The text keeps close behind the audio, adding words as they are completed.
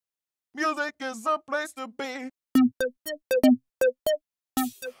Music is a place to be.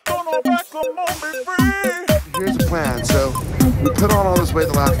 Don't know back, come on, be free. Here's the plan. So we put on all this weight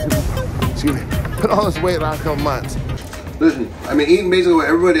the last couple months. Listen, I've been eating basically what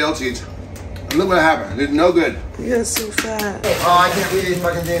everybody else eats. And look what happened. It's no good. You got so fat. Oh, I can't read these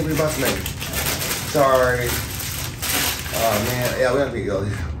fucking things we must make. Sorry. Oh man, yeah, we have to be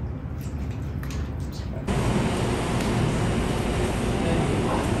guilty.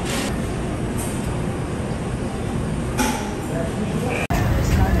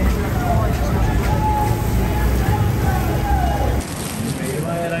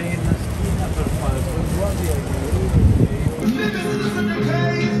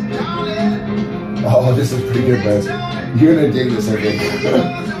 Oh, this is pretty good, guys. You're gonna dig this, I think.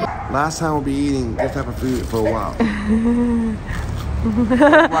 Last time we'll be eating this type of food for a while.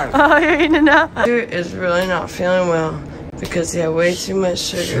 Oh, you're eating it now? Dude is really not feeling well because he had way too much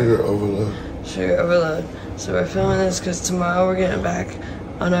sugar. Sugar overload. Sugar overload. So we're filming this because tomorrow we're getting back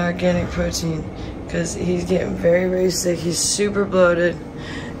on our organic protein because he's getting very, very sick. He's super bloated.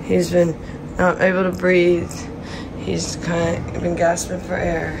 He's been not able to breathe. He's kind of been gasping for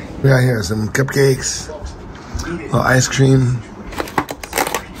air. We got here some cupcakes, ice cream.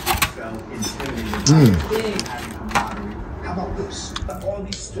 How about this? All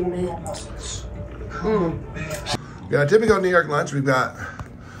these toenail muscles. We got a typical New York lunch. We've got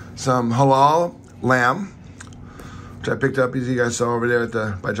some halal lamb, which I picked up, as you guys saw over there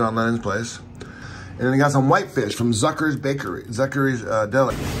by John Lennon's place. And then we got some whitefish from Zucker's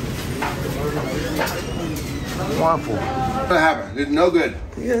Deli. Wonderful. What happened? It's no good.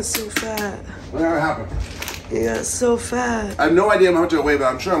 You got so fat. Whatever happened? You got so fat. I have no idea how much I weigh, but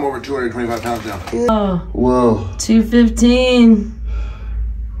I'm sure I'm over 225 pounds now. Oh. Whoa. 215.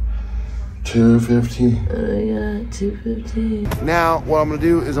 215. Yeah, 215. Now, what I'm gonna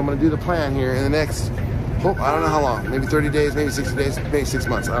do is I'm gonna do the plan here in the next, I don't know how long, maybe 30 days, maybe 60 days, maybe 6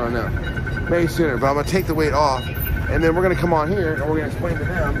 months, I don't know. Maybe sooner, but I'm gonna take the weight off, and then we're gonna come on here and we're gonna explain to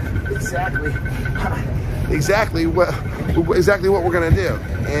them exactly what we're gonna do.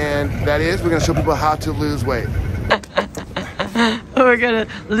 And that is, we're gonna show people how to lose weight. We're gonna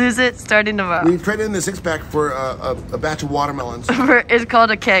lose it starting tomorrow. We traded in the six-pack for a batch of watermelons. It's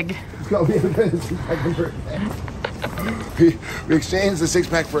called a keg. We exchanged the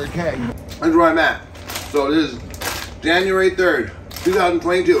six-pack for a keg. That's where I'm at. So this is January 3rd,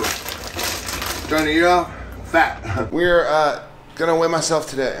 2022. Starting the year off fat. We're gonna weigh myself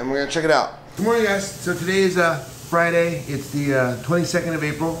today, and we're gonna check it out. Good morning, guys. So today is Friday. It's the 22nd of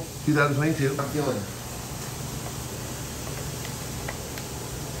April, 2022. I'm feeling.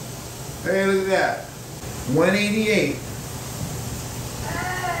 Hey, look at that. 188.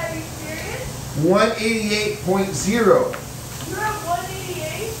 Are you serious? 188.0. You have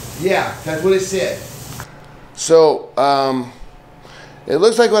 188? Yeah, that's what it said. So, it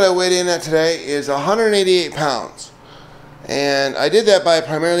looks like what I weighed in at today is 188 pounds. And I did that by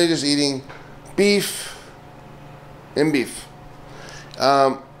primarily just eating beef and beef.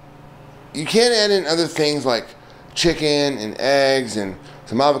 You can add in other things like chicken and eggs and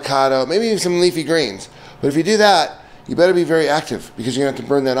some avocado, maybe even some leafy greens. But if you do that, you better be very active because you're going to have to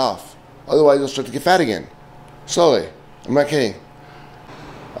burn that off. Otherwise, you'll start to get fat again. Slowly. I'm not kidding.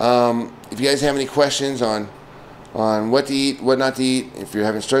 If you guys have any questions on what to eat, what not to eat, if you're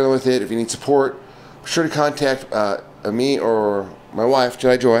having struggling with it, if you need support, be sure to contact me or my wife,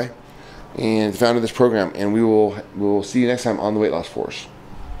 Jedi Joy, and the founder of this program, and we will see you next time on the Weight Loss Force.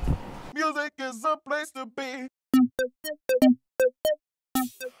 Music is a place to be.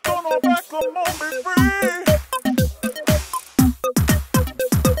 Don't know back, come on, be free.